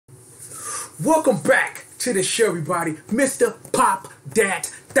Welcome back to the show, everybody. Mr. Pop Dat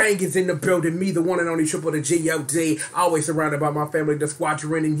Thing is in the building. Me, the one and only triple the G.O.D. Always surrounded by my family, the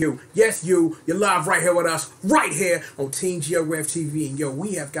squadron, and you. Yes, you're live right here with us, right here on Team G.O.Ref TV. And yo,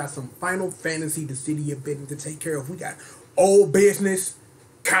 we have got some Final Fantasy Dissidia business to take care of. We got old business,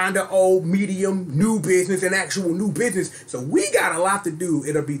 kinda old, medium, new business, and actual new business. So we got a lot to do.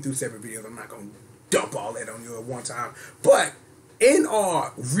 It'll be through 7 videos. I'm not gonna dump all that on you at one time. But in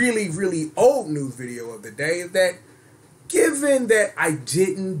our really old news video of the day is that given that I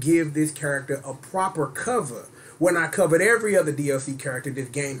didn't give this character a proper cover when I covered every other DLC character this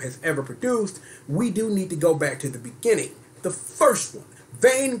game has ever produced, we do need to go back to the beginning. The first one,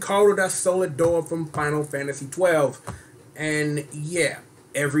 Vayne Carudas Solidor from Final Fantasy XII. And yeah,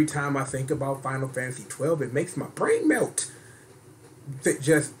 every time I think about Final Fantasy XII, it makes my brain melt. Let's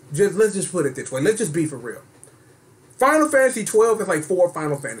just put it this way. Let's just be for real. Final Fantasy XII is like 4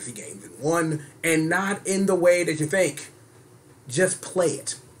 Final Fantasy games in one, and not in the way that you think. Just play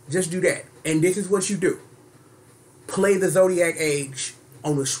it. Just do that. And this is what you do. Play the Zodiac Age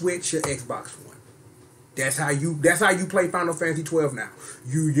on the Switch or Xbox One. That's how you play Final Fantasy XII now.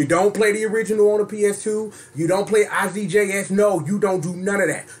 You don't play the original on the PS2. You don't play IZJS. No, you don't do none of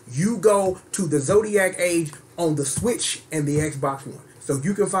that. You go to the Zodiac Age on the Switch and the Xbox One. So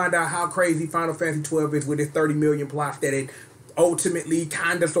you can find out how crazy Final Fantasy XII is with its 30 million plots that it ultimately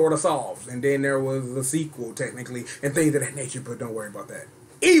kind of sort of solves. And then there was a sequel, technically, and things of that nature, but don't worry about that.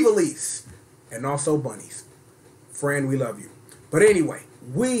 Evilise, and also bunnies. Friend, we love you. But anyway,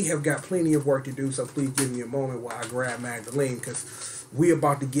 we have got plenty of work to do, so please give me a moment while I grab Magdalene, because we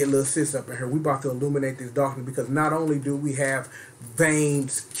about to get little sis up in here. We about to illuminate this darkness, because not only do we have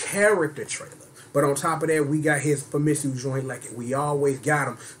Vayne's character trailer, but on top of that, we got his Famitsu joint like we always got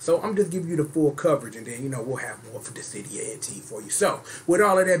him. So I'm just giving you the full coverage, and then, we'll have more for Dissidia NT for you. So, with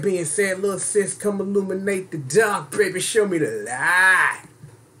all of that being said, little sis, come illuminate the dark, baby. Show me the light.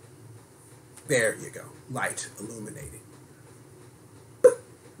 There you go. Light illuminating.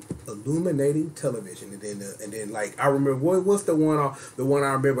 Illuminating television. And then like, I remember, what's the one I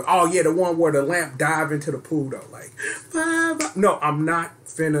remember? Oh, yeah, the one where the lamp dive into the pool, though. Like, no, I'm not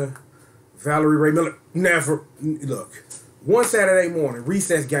finna... Valerie Ray Miller, never. Look, one Saturday morning,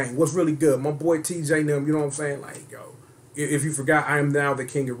 recess game, what's really good? My boy TJ and them, you know what I'm saying? Like, yo, if you forgot, I am now the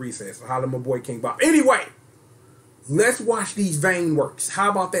king of recess. So holla my boy King Bob. Anyway, let's watch these Vayne works.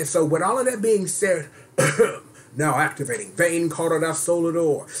 How about that? So with all of that being said, now activating Vayne Carudas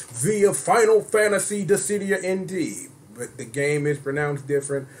Solidor via Final Fantasy Dissidia NT. But the game is pronounced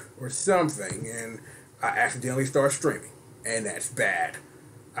different or something, and I accidentally start streaming, and that's bad.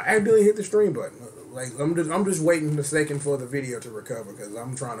 I accidentally hit the stream button. Like I'm just waiting a second for the video to recover because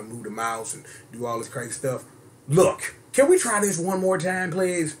I'm trying to move the mouse and do all this crazy stuff. Look, can we try this one more time,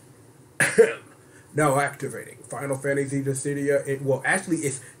 please? Now activating Final Fantasy Dissidia. Well, actually,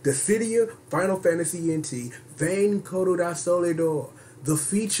 it's Dissidia Final Fantasy NT Vayne Carudas Solidor. The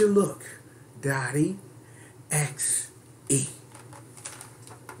feature look. Dottie XE.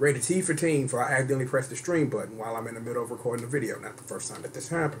 Rated T for teen, for I accidentally pressed the stream button while I'm in the middle of recording the video. Not the first time that this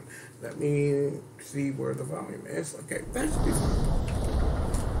happened. Let me see where the volume is. Okay, that should be fine.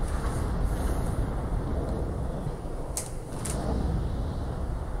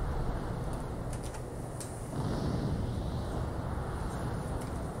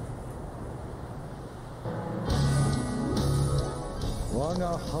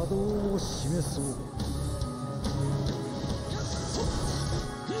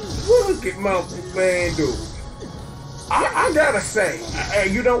 Look at my man, dude. I gotta say,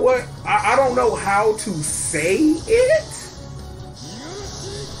 you know what? I don't know how to say it.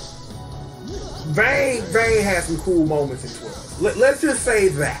 Vayne has some cool moments in 12. Let's just say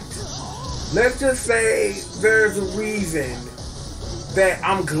that. Let's just say there's a reason that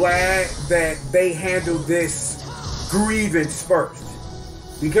I'm glad that they handled this grievance first.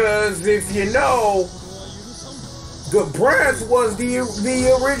 Because if you know, Brass was the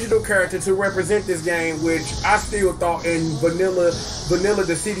original character to represent this game, which I still thought in vanilla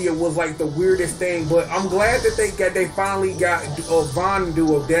Dissidia was like the weirdest thing. But I'm glad that they finally got Vayne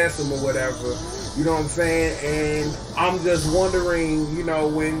Duodecim or whatever. You know what I'm saying? And I'm just wondering,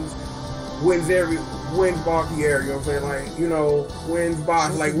 when's Barkier, you know what I'm saying? Like, when's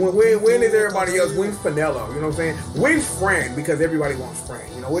Boss? Like, when is everybody else? When's Pinello? You know what I'm saying? When's Fran? Because everybody wants Fran.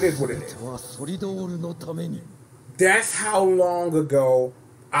 It is what it is. That's how long ago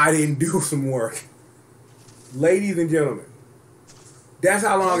I didn't do some work. Ladies and gentlemen, that's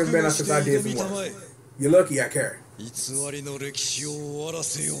how long it's been since I did some work. You're lucky I care. Let's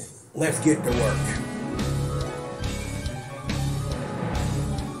get to work.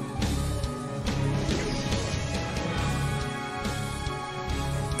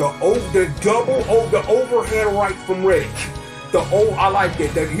 the overhand right from Riddick. I like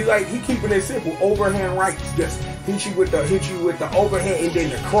that. He keeping it simple. Overhand right, just hit you with the overhand and then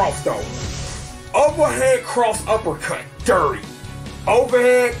the cross though. Overhand cross uppercut, dirty.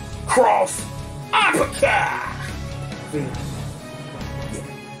 Overhead cross uppercut.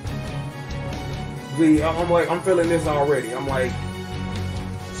 I'm feeling this already. I'm like,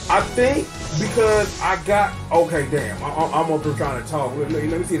 I think because I got okay. Damn, I'm up here trying to talk. Let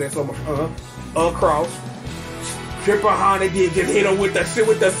me see that so much. Cross. Trip behind it, then just hit him with the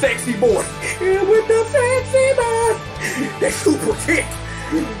sexy boy. Yeah, with the sexy boy. That super kick.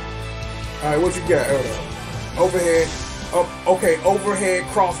 Alright, what you got? Overhead. Okay, overhead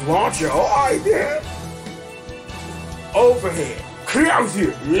cross launcher. Alright, then. Overhead.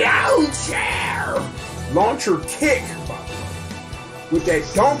 Launcher. Launcher kick. With that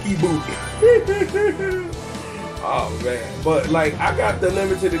donkey boot. Oh man, but like I got the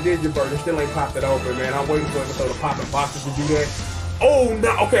limited edition version, still ain't popped it open, man. I'm waiting for it to throw the popping boxes to do that. Oh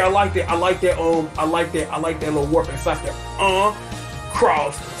no, okay, I like that. I like that little warp inside there.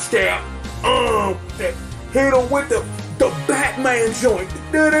 Cross, step, that hit him with the Batman joint.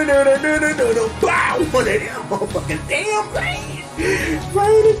 Bow, one of them motherfucking damn things.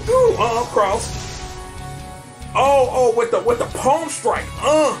 Right it through. Cross. Oh, with the palm strike.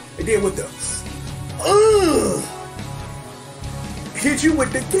 And then with the hit you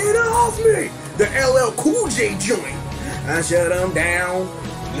with the get off me, the LL Cool J joint. I shut him down.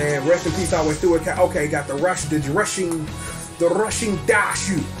 Man, rest in peace. I went through it. Okay, got the rushing dash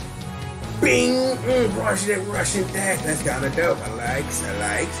you. Bing, rushing dash. That's kind of dope. I like.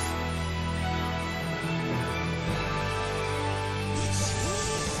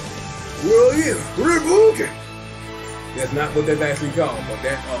 Well, yeah, rebooking. That's not what that's actually called, but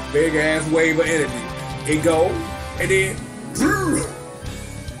that's a big ass wave of energy. It go and then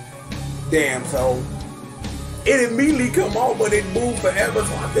damn, so it immediately come off, but it moved forever.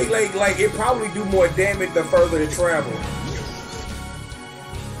 So I think like it probably do more damage the further it travel.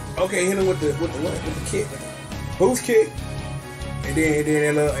 Okay, hit him with the kick, boost kick, and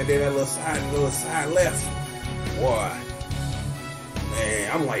then that little side left. Boy, man,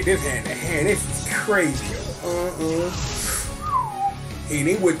 I'm like this hand to hand. This is crazy.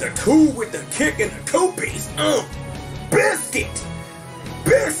 Hitting with the kick and the two-piece.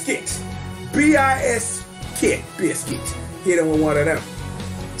 Biscuit. B-I-S kick. Biscuit. Hit him with one of them.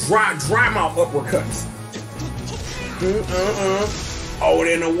 Dry mouth uppercuts. Oh,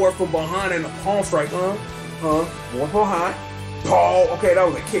 then the work from behind and the palm strike. One behind. Paul. Okay, that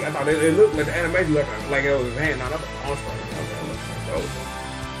was a kick. I thought it looked like the animation like it was his hand. No, that was a palm strike.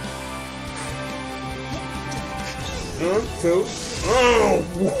 Two.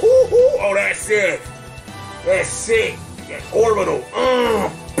 Oh, that's sick. That's sick. That orbital.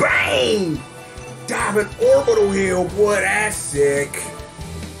 Bang! Diving orbital hill, boy, that's sick.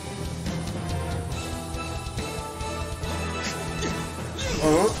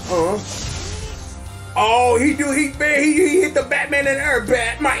 Oh, he hit the Batman in there.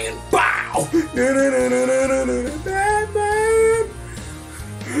 Batman. Bow! Batman!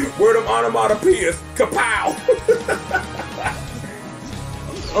 Where them onomatopoeias? Kapow!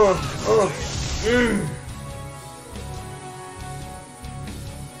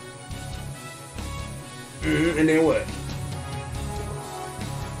 And then what?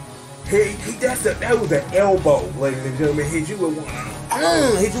 That was an elbow, ladies and gentlemen. Hit you with one.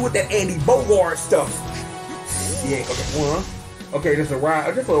 Hit you with that Andy Bogart stuff. Yeah. Okay. One. Okay. Just a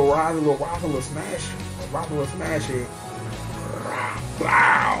little smash. A little smash here.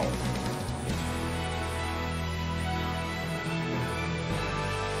 Wow.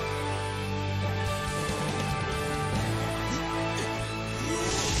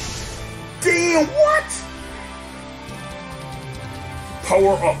 Damn, what?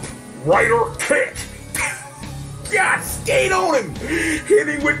 Power up. Rider kick. God, skate on him. Hit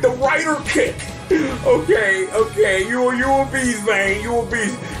him with the rider kick. Okay. You a beast, Vayne. You a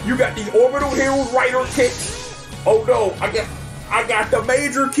beast. You got the orbital hill rider kick. Oh no, I got the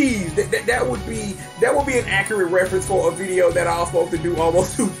major keys. That would be an accurate reference for a video that I was supposed to do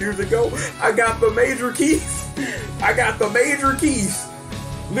almost 2 years ago. I got the major keys.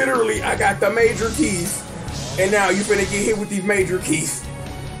 Literally, I got the major keys. And now you finna get hit with these major keys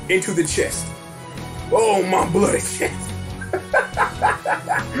into the chest. Oh, my bloody chest.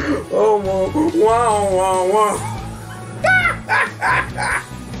 Oh, wow.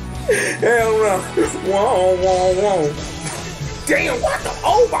 Hell no. Wow. Damn, what the?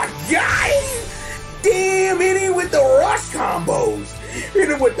 Oh my God! Damn, hit him with the rush combos. I hit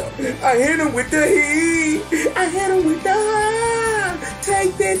him with the heat. I hit him with the high.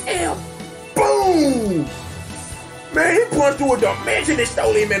 take this L. Boom! Man, he punched through a dimension and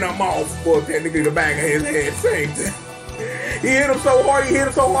stole him in the mouth. Well, technically the back of his head, same thing. He hit him so hard in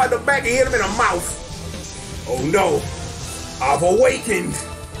the back, he hit him in the mouth. Oh no, I've awakened.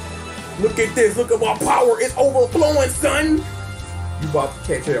 Look at this, look at my power, it's overflowing, son. You about to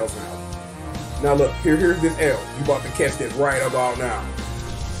catch L now. Now look, here's this L. You about to catch this right about now.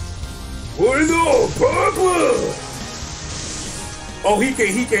 What is up, Papa? Oh, he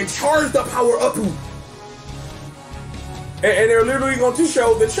can charge the power up. And they're literally going to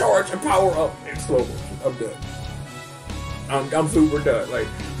show the charge and power up in slow motion. I'm done. I'm super done. Like,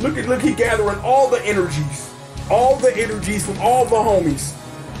 look, he gathering all the energies from all the homies.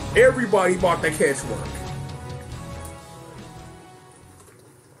 Everybody about to catch work.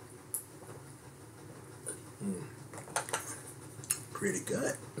 Pretty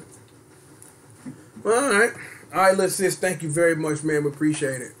good. All right, let's sis. Thank you very much, man. We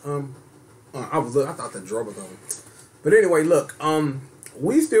appreciate it. I thought the drum was on. But anyway, look,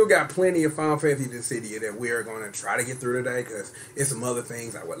 we still got plenty of Final Fantasy Dissidia that we are going to try to get through today because it's some other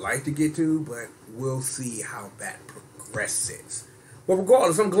things I would like to get to, but we'll see how that progresses. But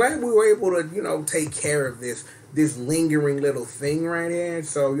regardless, I'm glad we were able to, you know, take care of this lingering little thing right here.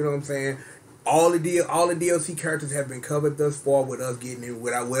 So, you know what I'm saying? All the DLC characters have been covered thus far with us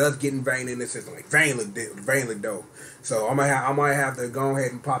getting Vayne in the system. Like Vayne look dope. So I might have to go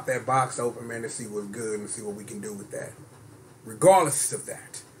ahead and pop that box open, man, to see what's good and see what we can do with that. Regardless of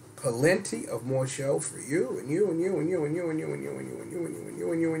that, plenty of more show for you and you and you and you and you and you and you and you and you and you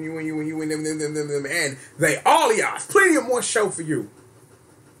and you and you and you and you and you and them and they all y'all. Plenty of more show for you.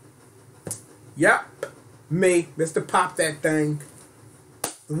 Yep, me, Mr. Pop That Thing.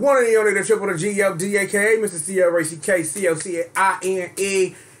 One of the only the triple the G.O.D, aka Mr. C.O.R.A.C.K.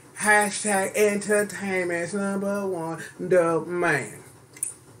 C.O.C.I.N.E. Hashtag entertainment's #1 dope man.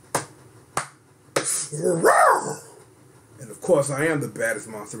 And of course, I am the baddest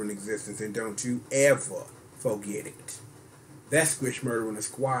monster in existence, and don't you ever forget it. That Squish Murder and the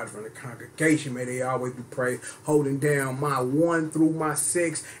squad from the congregation, may they always be praised, holding down my 1 through my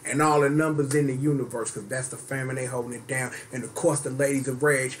 6 and all the numbers in the universe, because that's the family, they holding it down. And of course, the ladies of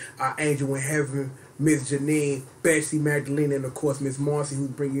rage, our angel in heaven, Miss Janine, Betsy, Magdalena, and of course, Miss Marcy, who's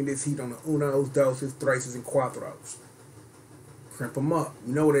bringing this heat on the unos, doses, thraces, and cuatros. Crimp them up.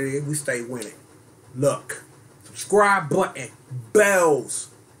 You know what it is. We stay winning. Look. Subscribe button. Bells.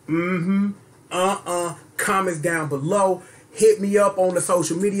 Comments down below. Hit me up on the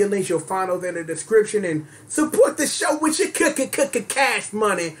social media links. You'll find those in the description. And support the show with your cooking cash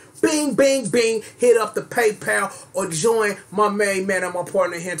money. Bing, bing, bing. Hit up the PayPal or join my main man and my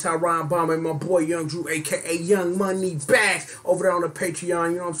partner, Hentai Ryan Bomber, and my boy Young Drew, a.k.a. Young Money Bags, over there on the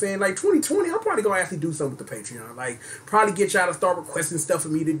Patreon. You know what I'm saying? Like 2020, I'm probably going to actually do something with the Patreon. Like, probably get y'all to start requesting stuff for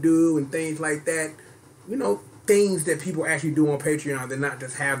me to do and things like that. You know, things that people actually do on Patreon, and not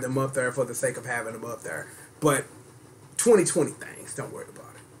just have them up there for the sake of having them up there. But 2020 things, don't worry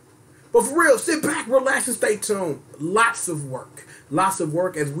about it. But for real, sit back, relax, and stay tuned. Lots of work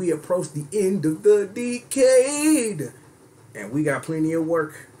as we approach the end of the decade. And we got plenty of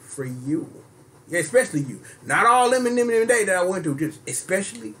work for you. Yeah, especially you. Not all them in them day that I went through, just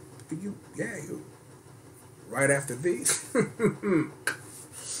especially for you. Yeah, you. Right after these.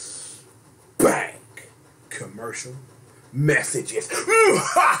 Bang! Commercial messages.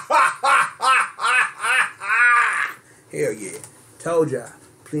 Hell yeah. Told y'all.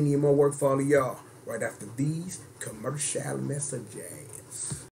 Plenty more work for all of y'all. Right after these commercial messages.